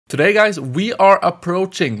Today guys, we are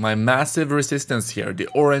approaching my massive resistance here, the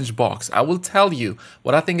orange box. I will tell you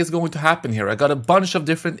what I think is going to happen here. I got a bunch of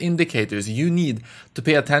different indicators you need to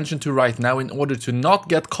pay attention to right now in order to not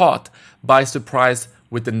get caught by surprise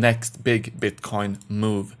with the next big Bitcoin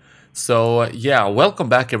move. So yeah, welcome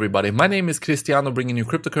back everybody. My name is Cristiano, bringing you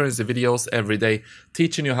cryptocurrency videos every day,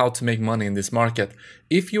 teaching you how to make money in this market.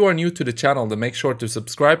 If you are new to the channel, then make sure to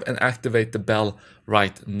subscribe and activate the bell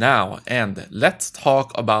right now. And let's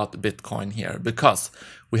talk about Bitcoin here, because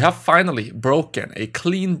we have finally broken a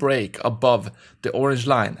clean break above the orange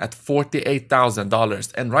line at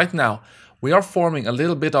 $48,000. And right now, we are forming a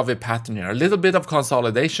little bit of a pattern here, a little bit of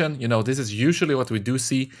consolidation. You know, this is usually what we do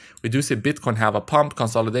see. We do see Bitcoin have a pump,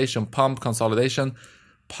 consolidation, pump,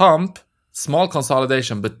 small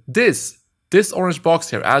consolidation. But this orange box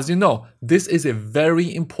here, as you know, this is a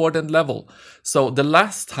very important level. So the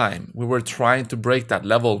last time we were trying to break that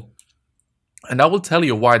level, and I will tell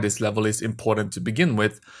you why this level is important to begin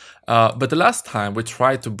with. But the last time we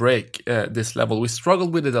tried to break this level, we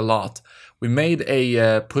struggled with it a lot. We made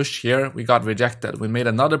a push here, we got rejected. We made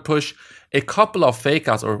another push, a couple of fake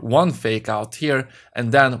outs, or one fake out here,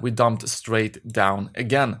 and then we dumped straight down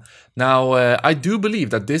again. Now, I do believe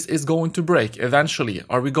that this is going to break eventually.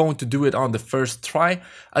 Are we going to do it on the first try?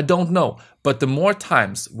 I don't know. But the more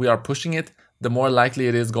times we are pushing it, the more likely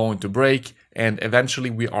it is going to break, and eventually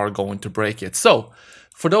we are going to break it. So,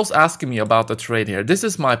 for those asking me about the trade here, this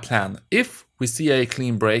is my plan. If we see a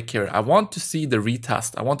clean break here, I want to see the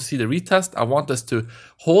retest. I want us to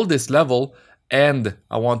hold this level, and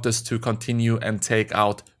I want us to continue and take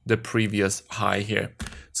out the previous high here.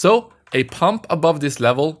 So a pump above this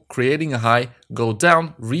level, creating a high, go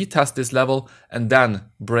down, retest this level, and then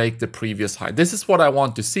break the previous high. This is what I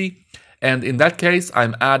want to see. And in that case,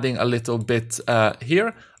 I'm adding a little bit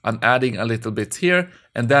here, I'm adding a little bit here,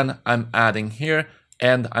 and then I'm adding here,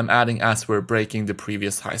 and I'm adding as we're breaking the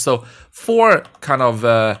previous high. So 4 kind of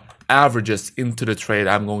averages into the trade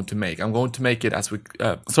I'm going to make. I'm going to make it as we,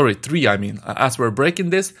 3 I mean, as we're breaking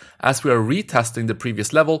this, as we are retesting the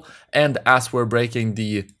previous level, and as we're breaking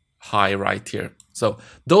the high right here. So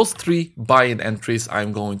those 3 buy-in entries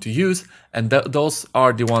I'm going to use, and those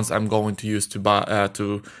are the ones I'm going to use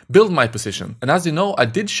to build my position. And as you know, I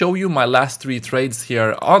did show you my last 3 trades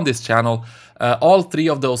here on this channel. All 3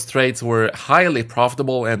 of those trades were highly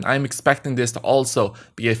profitable, and I'm expecting this to also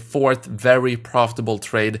be a 4th very profitable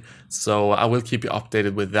trade. So I will keep you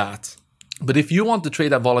updated with that. But if you want to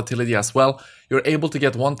trade that volatility as well, you're able to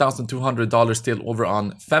get $1,200 still over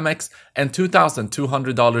on Femex and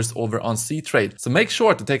 $2,200 over on C-Trade. So make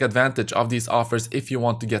sure to take advantage of these offers if you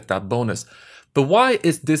want to get that bonus. But why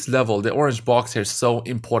is this level, the orange box here, so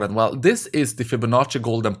important? Well, this is the Fibonacci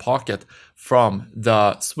golden pocket from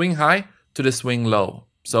the swing high to the swing low.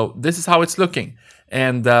 So this is how it's looking.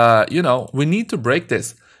 And, you know, we need to break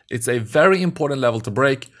this. It's a very important level to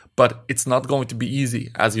break, but it's not going to be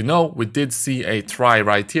easy. As you know, we did see a try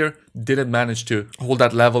right here, didn't manage to hold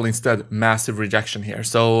that level, instead massive rejection here.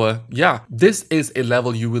 So yeah, this is a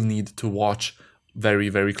level you will need to watch very,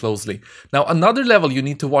 very closely. Now, another level you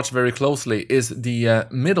need to watch very closely is the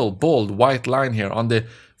middle bold white line here on the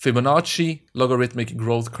Fibonacci logarithmic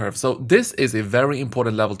growth curve. So this is a very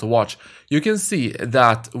important level to watch. You can see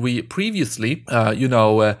that we previously,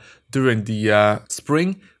 during the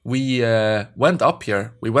spring, we went up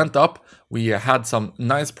here. We had some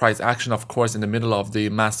nice price action, of course, in the middle of the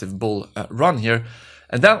massive bull run here.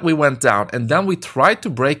 And then we went down, and then we tried to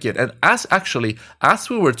break it. And as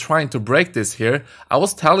we were trying to break this here, I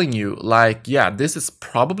was telling you, like, yeah, this is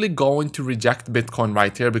probably going to reject Bitcoin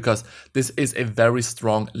right here, because this is a very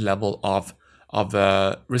strong level of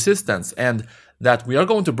resistance, and that we are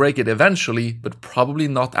going to break it eventually, but probably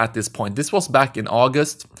not at this point. This was back in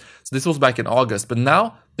August. So this was back in August, but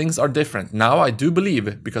now things are different. Now I do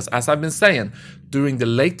believe, because as I've been saying, during the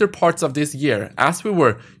later parts of this year, as we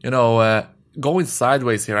were, going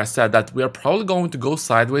sideways here, I said that we are probably going to go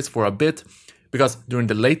sideways for a bit, because during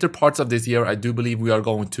the later parts of this year, I do believe we are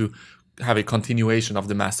going to have a continuation of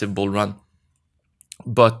the massive bull run.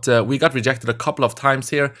 But we got rejected a couple of times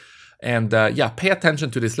here. And yeah, pay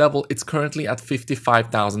attention to this level. It's currently at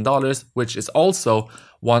 $55,000, which is also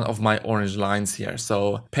one of my orange lines here.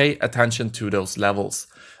 So pay attention to those levels.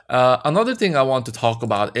 Another thing I want to talk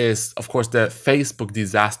about is, of course, the Facebook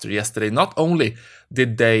disaster yesterday. Not only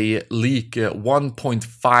did they leak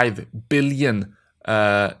 1.5 billion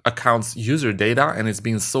accounts user data, and it's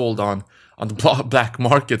being sold on on the black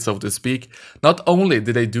market, so to speak. Not only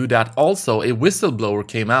did they do that, also a whistleblower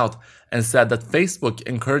came out and said that Facebook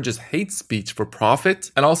encourages hate speech for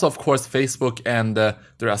profit. And also, of course, Facebook and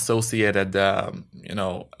their associated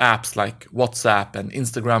apps like WhatsApp and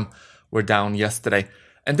Instagram were down yesterday.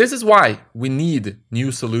 And this is why we need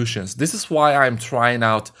new solutions. This is why I'm trying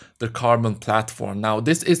out the Carbon platform. Now,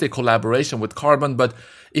 this is a collaboration with Carbon, but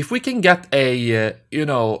if we can get a,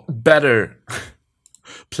 better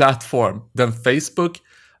platform than Facebook,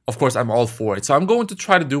 of course, I'm all for it. So I'm going to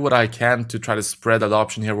try to do what I can to try to spread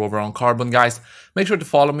adoption here over on Carbon, guys. Make sure to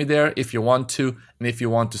follow me there if you want to, and if you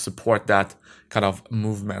want to support that kind of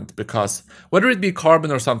movement, because whether it be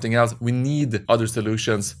Carbon or something else, we need other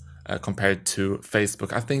solutions compared to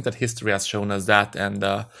Facebook. I think that history has shown us that, and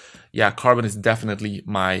yeah, Carbon is definitely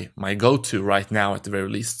my go-to right now at the very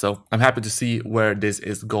least. So I'm happy to see where this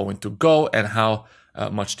is going to go and how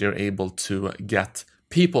much they're able to get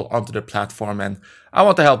people onto their platform, and I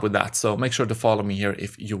want to help with that. So make sure to follow me here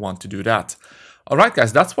if you want to do that. All right,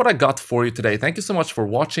 guys, that's what I got for you today. Thank you so much for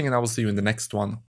watching, and I will see you in the next one.